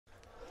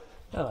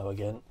Hello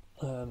again.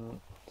 So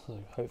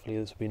hopefully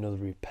this will be another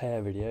repair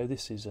video.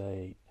 This is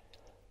a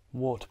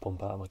water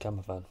pump out of my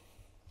campervan.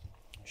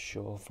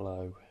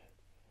 Shurflo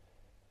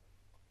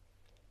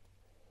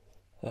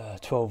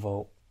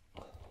 12-volt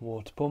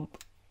water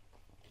pump,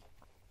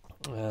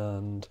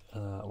 and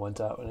I went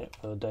out in it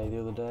for the day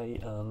the other day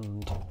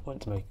and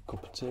went to make a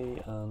cup of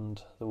tea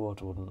and the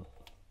water wouldn't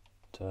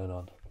turn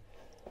on.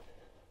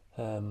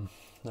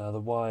 Now the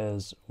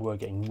wires were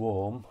getting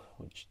warm,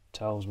 which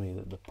tells me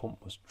that the pump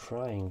was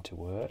trying to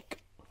work,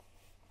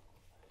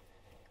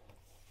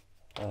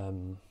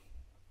 and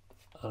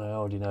I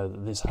already know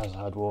that this has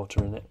had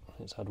water in it.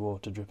 It's had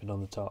water dripping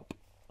on the top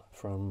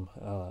from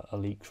a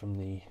leak from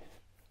the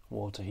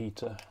water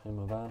heater in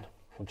my van,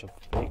 which I've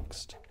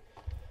fixed.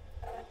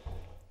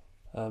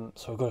 So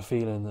I've got a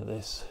feeling that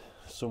this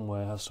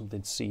somewhere has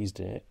something seized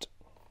in it.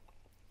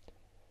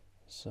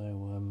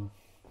 So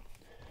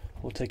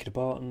we'll take it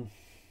apart and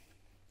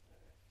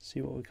see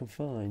what we can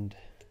find.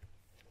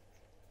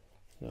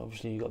 So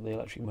obviously you've got the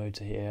electric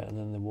motor here, and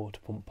then the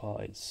water pump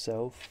part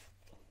itself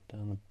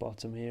down the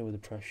bottom here with a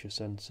pressure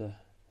sensor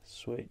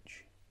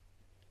switch.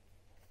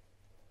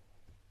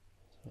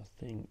 So I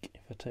think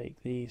if I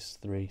take these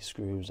 3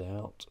 screws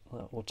out,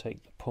 that will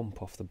take the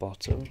pump off the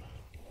bottom.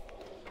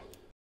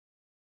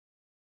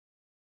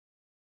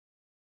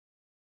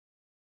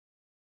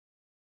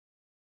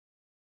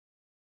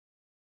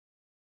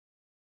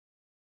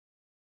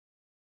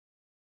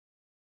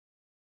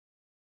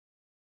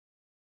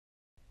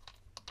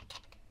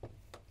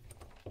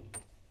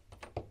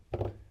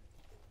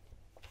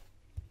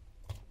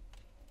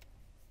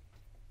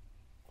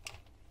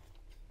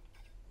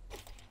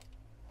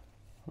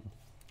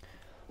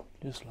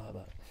 Just like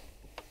that.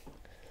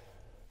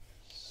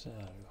 So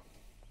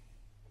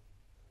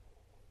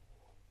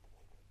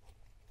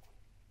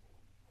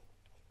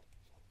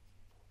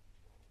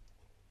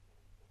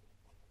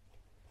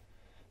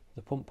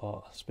the pump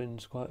part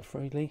spins quite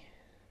freely,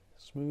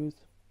 smooth.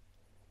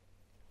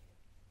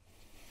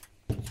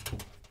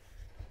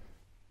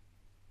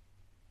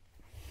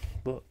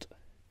 But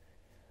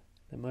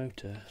the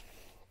motor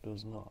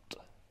does not.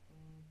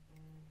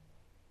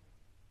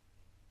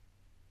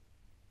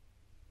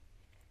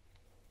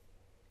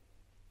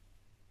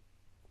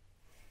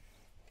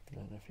 I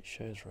don't know if it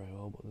shows very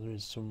well, but there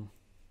is some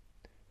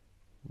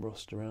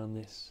rust around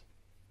this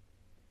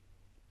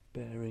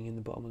bearing in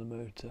the bottom of the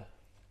motor.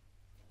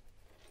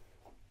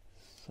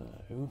 So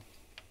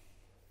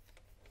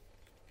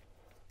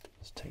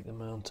let's take the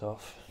mount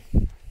off.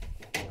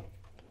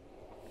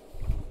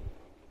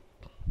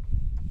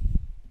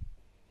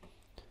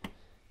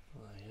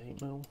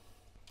 8mm.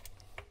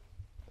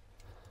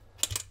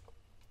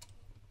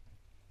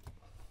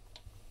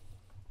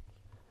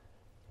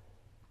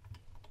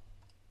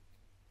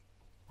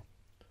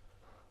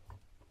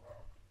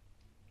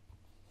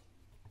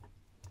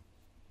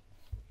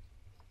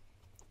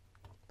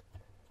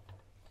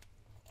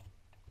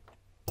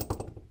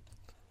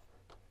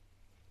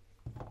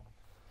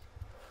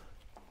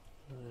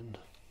 And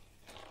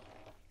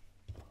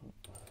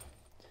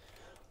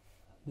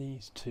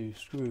these 2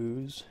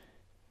 screws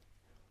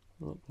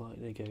look like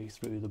they go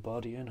through the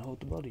body and hold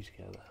the body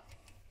together.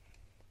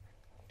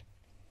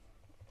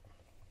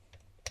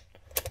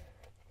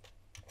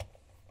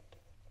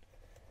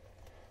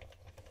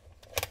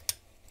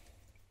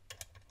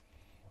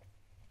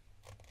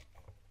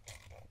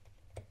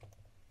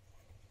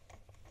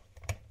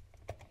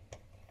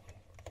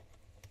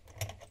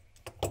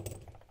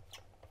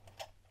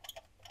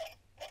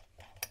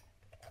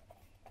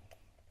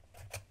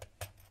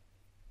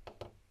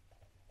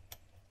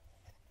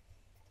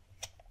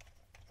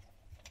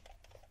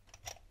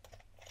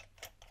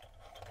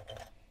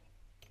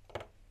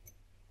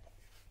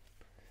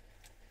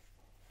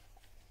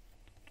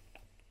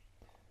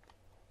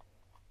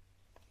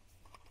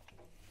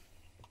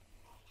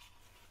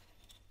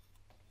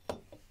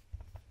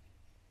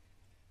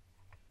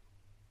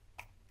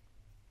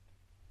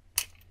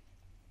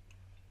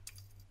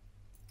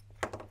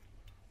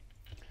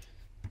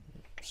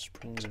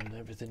 Springs and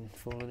everything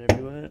falling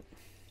everywhere.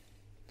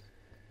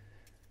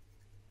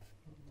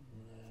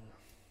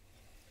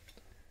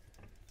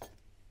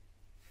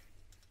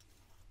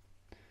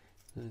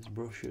 There's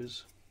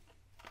brushes.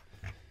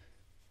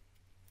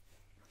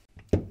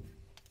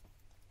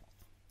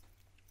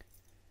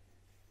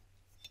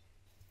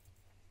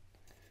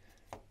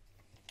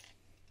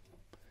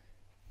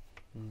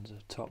 And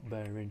a top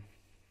bearing.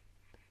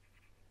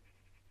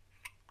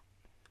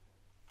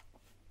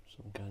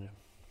 Some kind of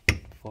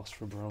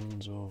phosphor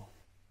bronze or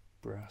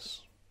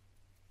brass.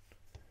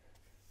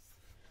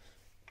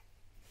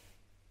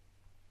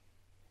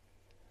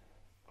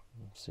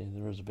 See,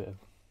 there is a bit of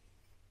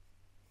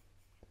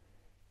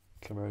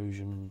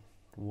corrosion,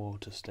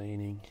 water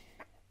staining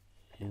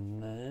in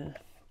there.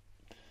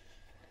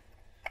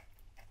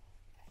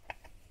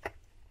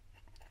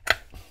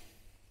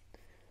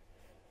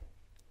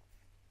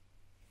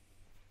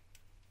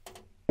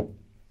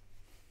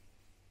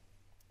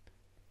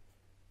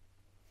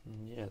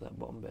 And yeah, that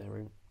bottom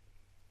bearing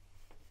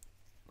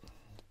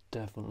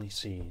definitely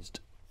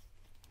seized.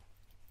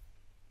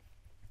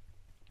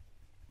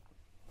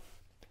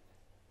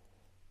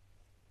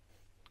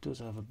 does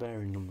have a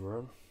bearing number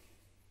on,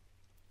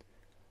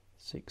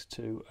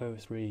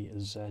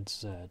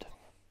 6203ZZ.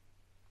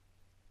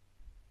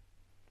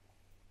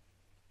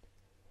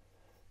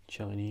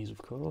 Chinese, of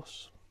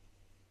course,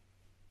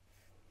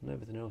 and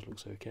everything else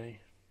looks okay.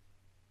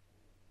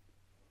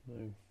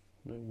 No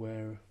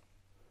wear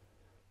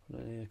on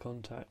any of the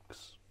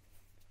contacts,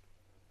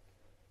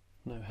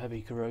 no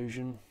heavy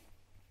corrosion.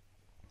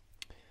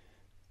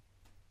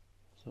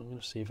 So I'm going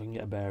to see if I can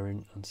get a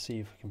bearing and see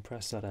if I can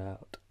press that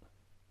out,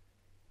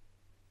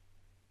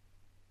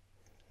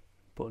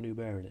 put a new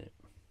bearing in it.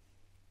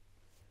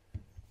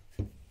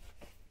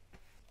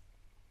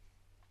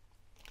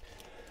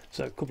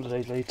 So a couple of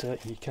days later,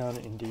 you can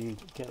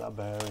indeed get that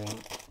bearing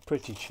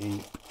pretty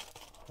cheap.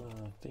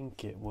 I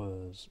think it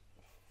was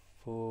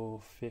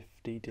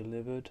 $4.50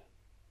 delivered.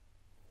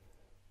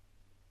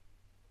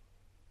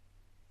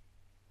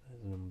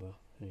 There's the number,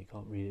 and you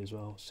can't read it as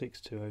well,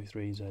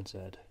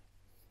 6203ZZ.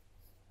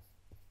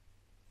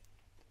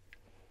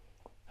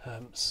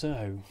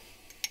 So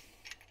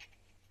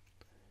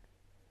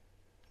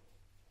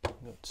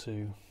I've got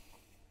to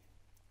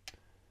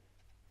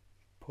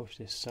push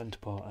this centre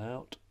part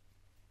out,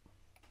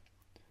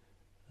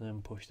 and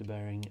then push the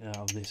bearing out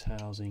of this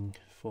housing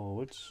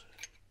forwards.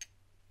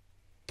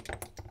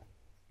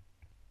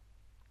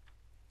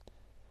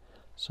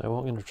 So what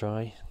I'm going to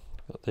try,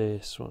 got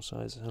this, what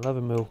size,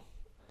 11mm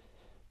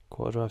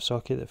quarter drive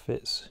socket that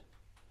fits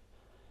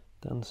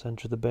down the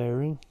centre of the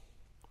bearing.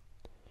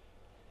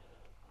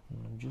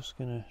 And I'm just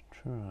going to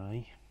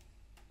try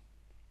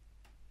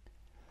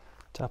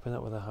tapping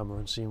that with a hammer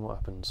and seeing what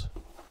happens.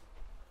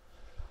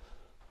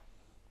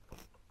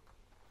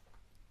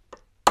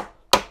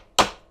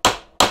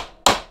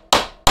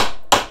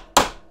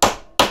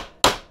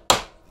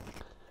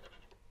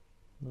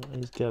 That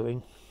is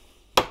going.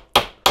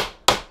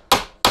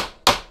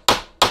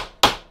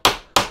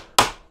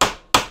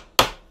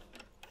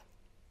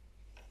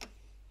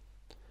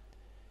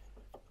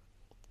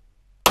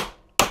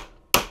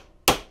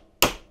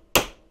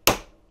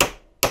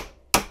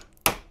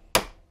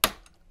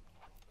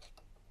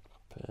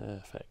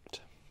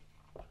 Perfect.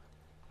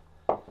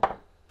 So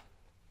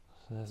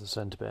there's the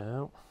centre bit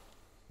out.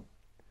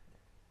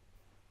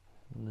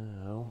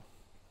 Now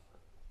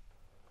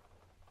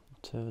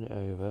turn it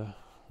over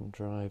and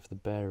drive the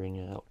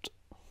bearing out.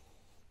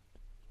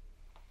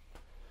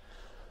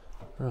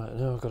 Right,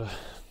 now I've got a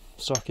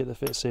socket that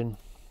fits in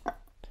that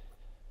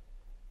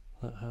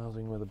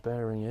housing where the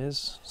bearing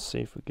is. See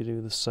if we could do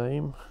the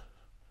same.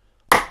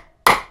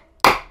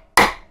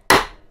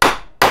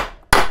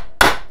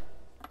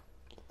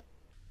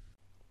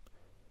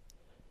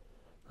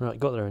 Right,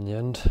 got there in the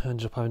end.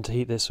 Ended up having to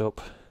heat this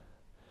up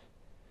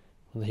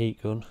with the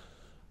heat gun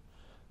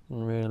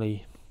and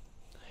really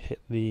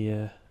hit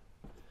the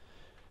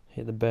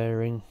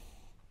bearing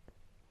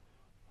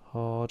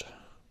hard,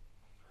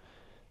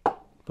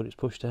 but it's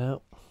pushed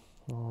out.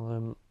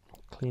 I'll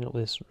clean up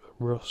this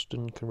rust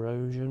and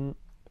corrosion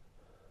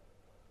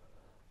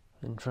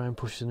and try and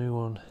push the new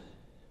one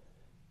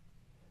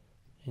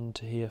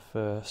into here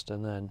first,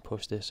 and then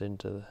push this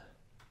into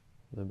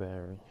the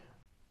bearing.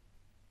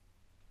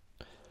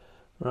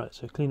 Right,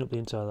 so clean up the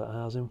inside of that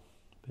housing,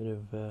 bit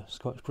of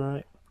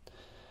Scotch-Brite.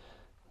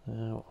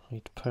 Now I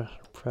need to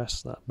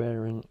press that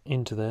bearing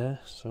into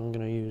there, so I'm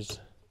going to use a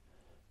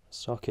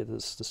socket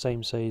that's the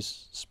same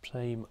size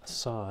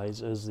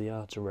as the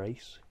Arta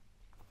Race.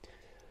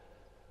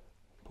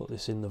 Put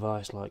this in the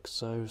vise like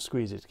so,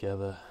 squeeze it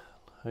together,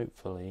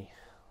 hopefully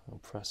I'll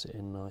press it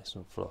in nice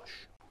and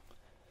flush.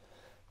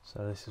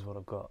 So this is what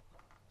I've got: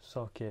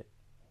 socket,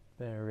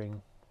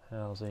 bearing,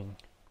 housing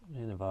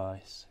in a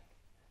vise.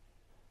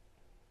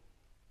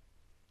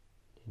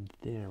 In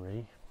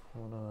theory,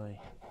 when I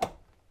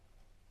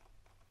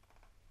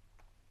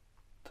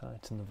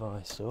tighten the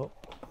vise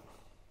up,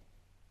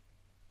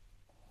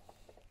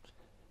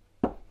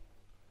 it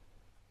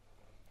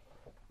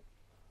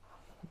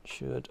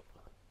should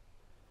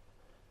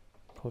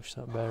push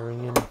that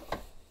bearing in.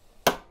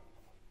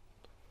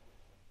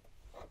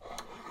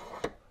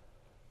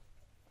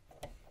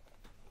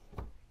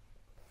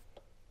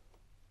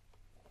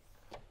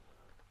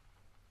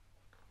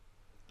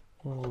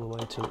 All the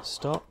way till it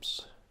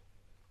stops.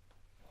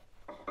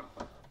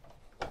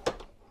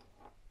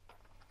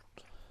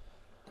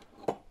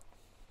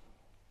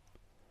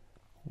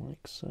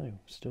 Like so,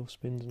 still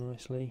spins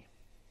nicely.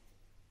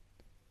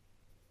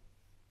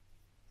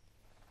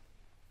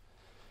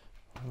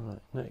 Right,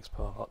 next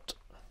part.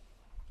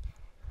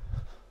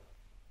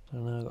 So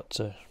now I've got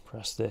to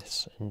press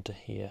this into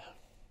here.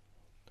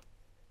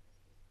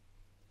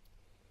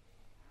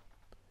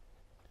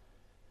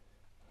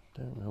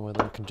 Don't know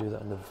whether I can do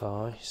that in the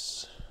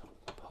vise.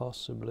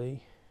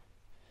 Possibly.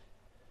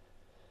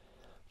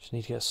 Just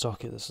need to get a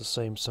socket that's the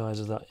same size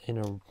as that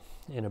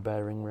inner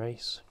bearing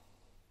race.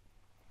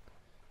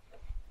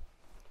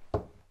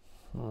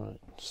 Right,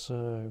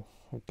 so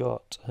I've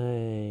got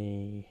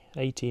a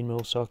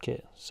 18mm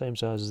socket, same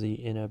size as the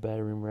inner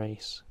bearing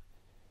race.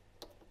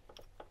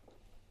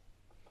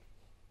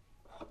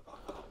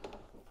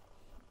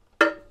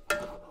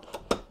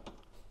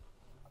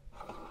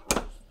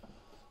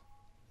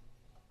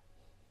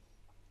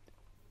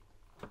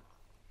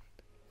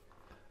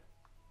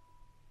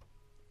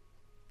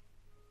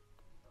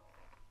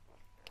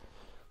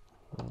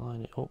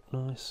 it up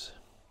nice.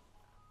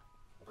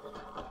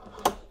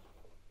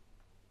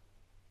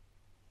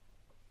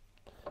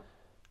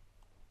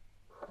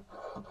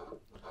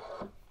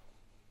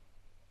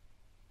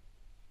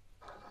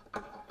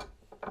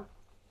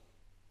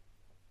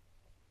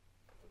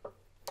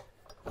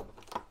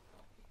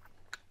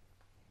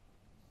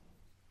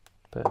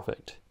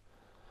 Perfect.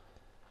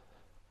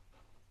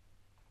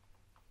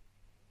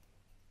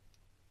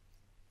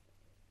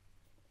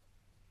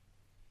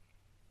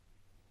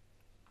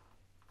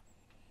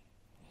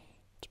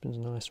 Spins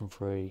nice and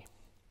free.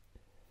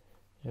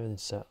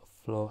 Everything's set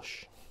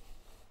flush.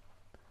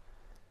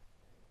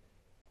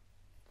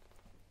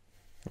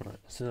 Right,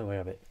 so there we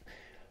have it.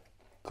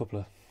 A couple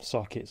of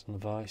sockets and the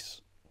vise.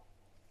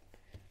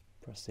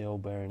 Press the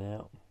old bearing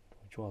out,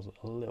 which was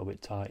a little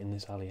bit tight in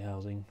this alley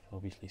housing.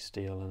 Obviously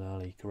steel and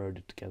alley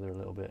corroded together a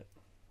little bit,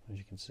 as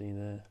you can see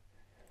there.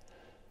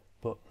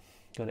 But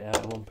got it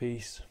out in one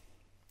piece.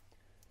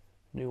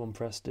 New one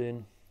pressed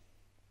in.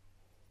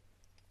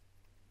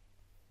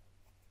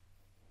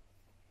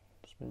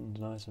 Spins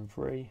nice and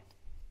free.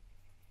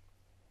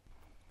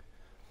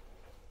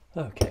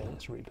 Okay,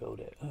 let's rebuild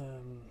it.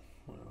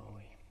 Where are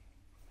we?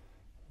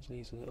 There's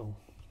these little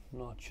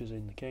notches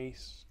in the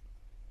case.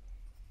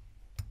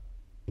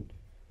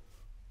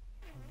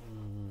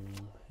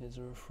 Is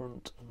there a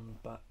front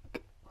and back?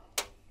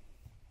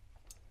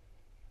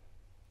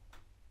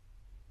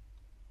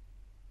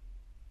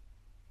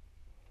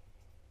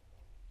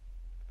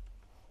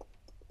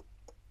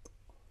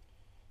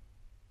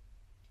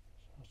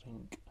 I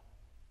think,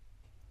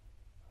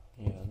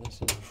 yeah, this is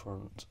the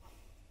front.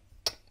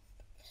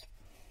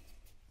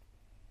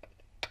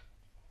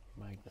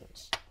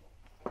 Magnets.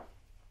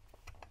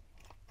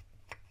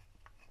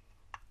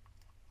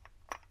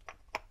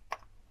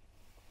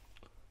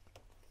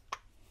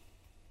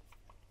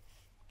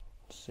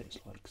 Sits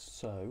like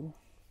so.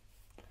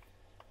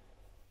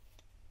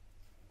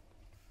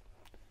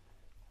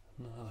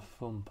 Now the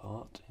fun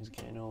part is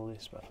getting all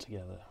this back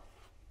together.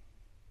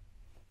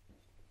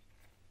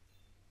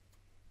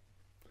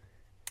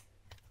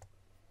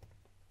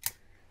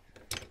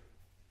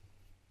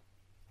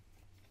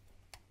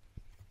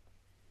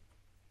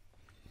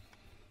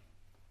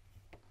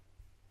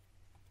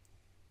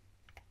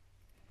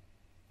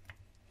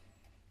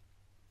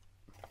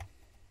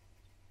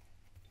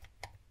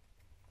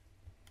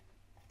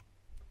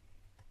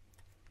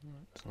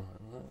 Looks like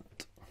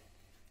that.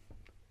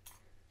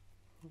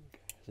 What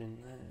goes in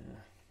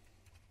there?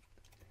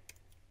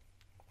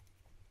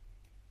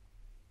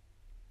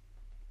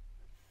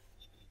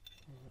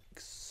 Like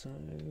so.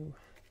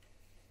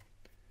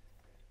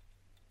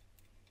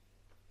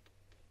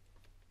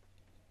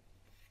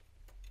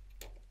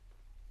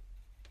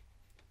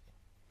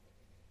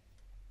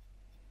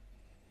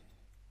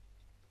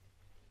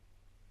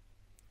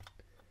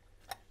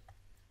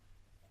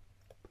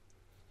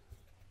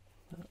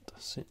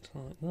 That sits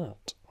like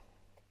that.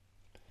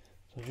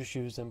 So just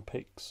use them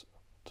picks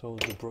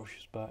towards the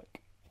brushes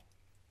back.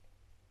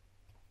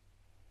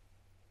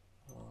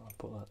 I'll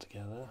put that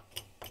together.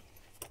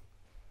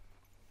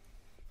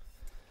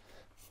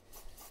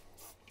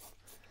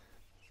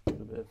 Put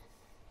a bit of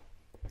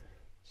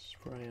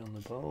spray on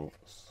the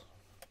bolts.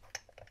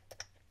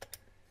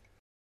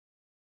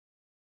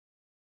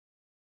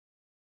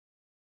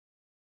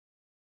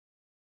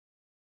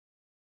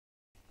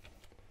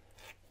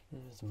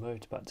 There's the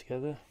motor back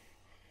together.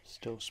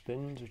 Still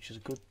spins, which is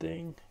a good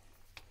thing.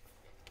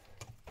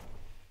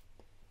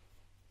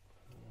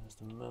 There's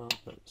the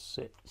mount that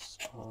sits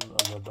on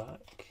the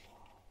back,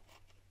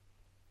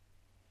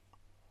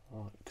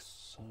 like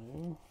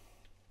so.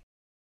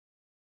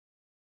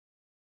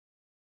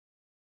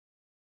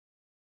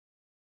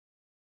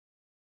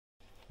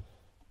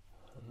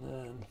 And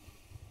then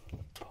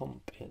the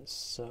pump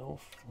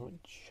itself,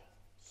 which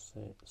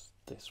sits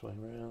this way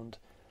round.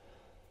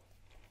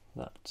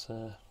 That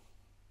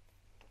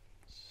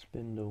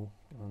spindle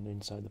on the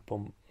inside the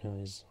pump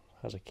has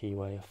a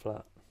keyway, a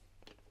flat.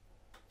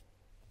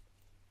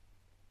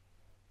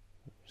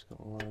 Just got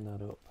to line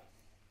that up.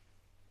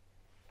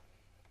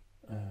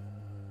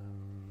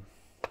 And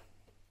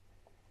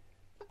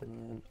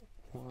then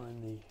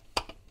line the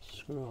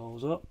screw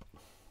holes up.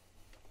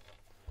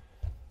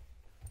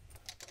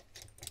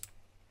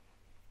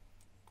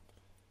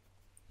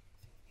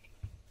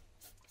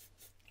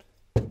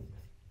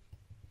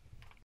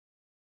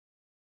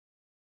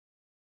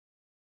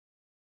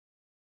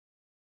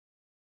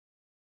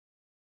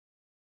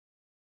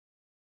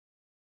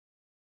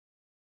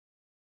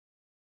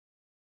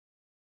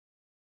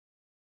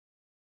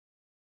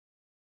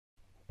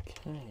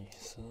 Okay,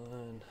 so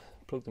then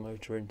plug the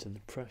motor into the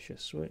pressure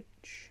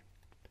switch.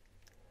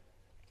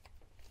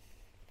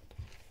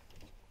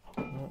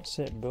 That's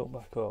it, built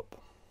back up.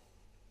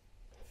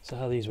 So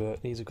how these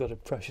work, these have got a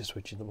pressure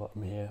switch at the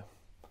bottom here.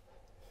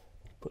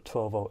 Put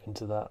 12 volt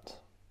into that.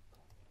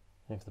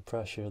 And if the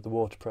pressure, the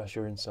water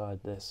pressure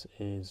inside this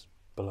is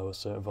below a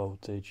certain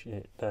voltage,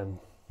 it then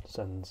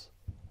sends,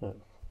 not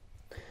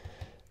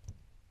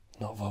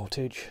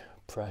voltage,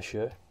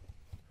 pressure,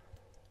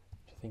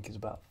 which I think is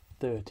about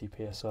 30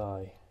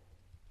 psi,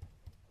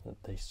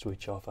 that they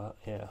switch off at,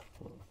 yeah.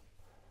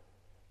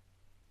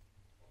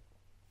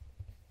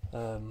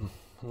 And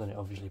then it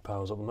obviously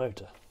powers up the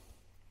motor.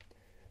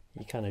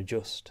 You can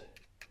adjust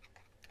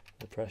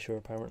the pressure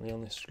apparently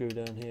on this screw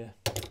down here,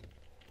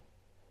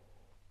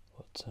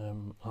 but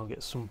I'll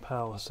get some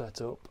power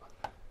set up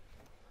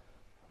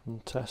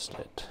and test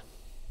it.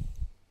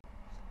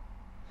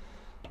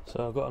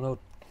 So I've got an old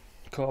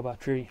car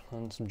battery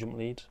and some jump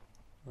leads,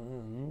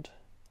 and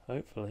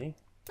hopefully,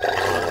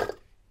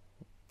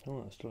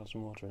 oh, it still has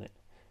some water in it,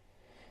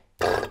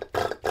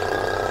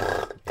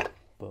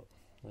 but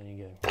there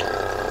you go.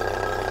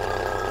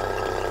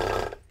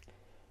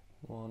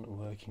 One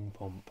working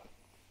pump.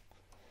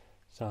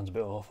 Sounds a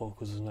bit awful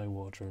because there's no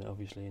water in it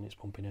obviously, and it's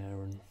pumping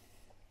air and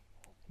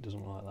it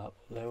doesn't like that,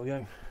 but there we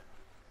go.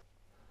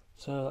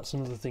 So that's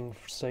another thing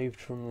saved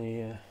from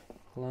the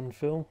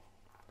landfill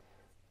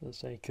for the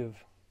sake of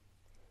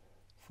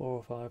 £4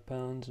 or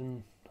 £5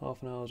 and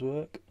half an hour's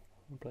work.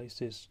 Replaced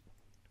this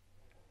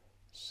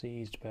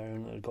seized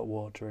bearing that had got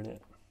water in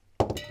it,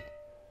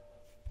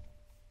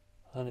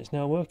 and it's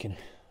now working.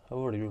 I've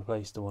already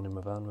replaced the one in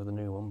my van with a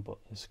new one, but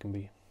this can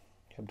be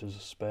kept as a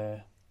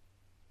spare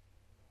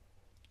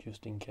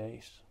just in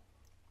case.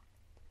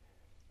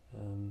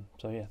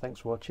 So yeah, thanks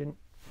for watching.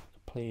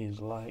 Please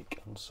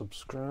like and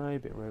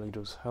subscribe, it really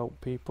does help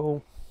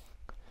people.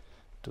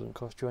 It doesn't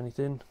cost you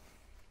anything,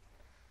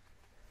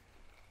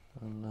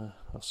 and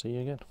I'll see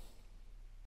you again.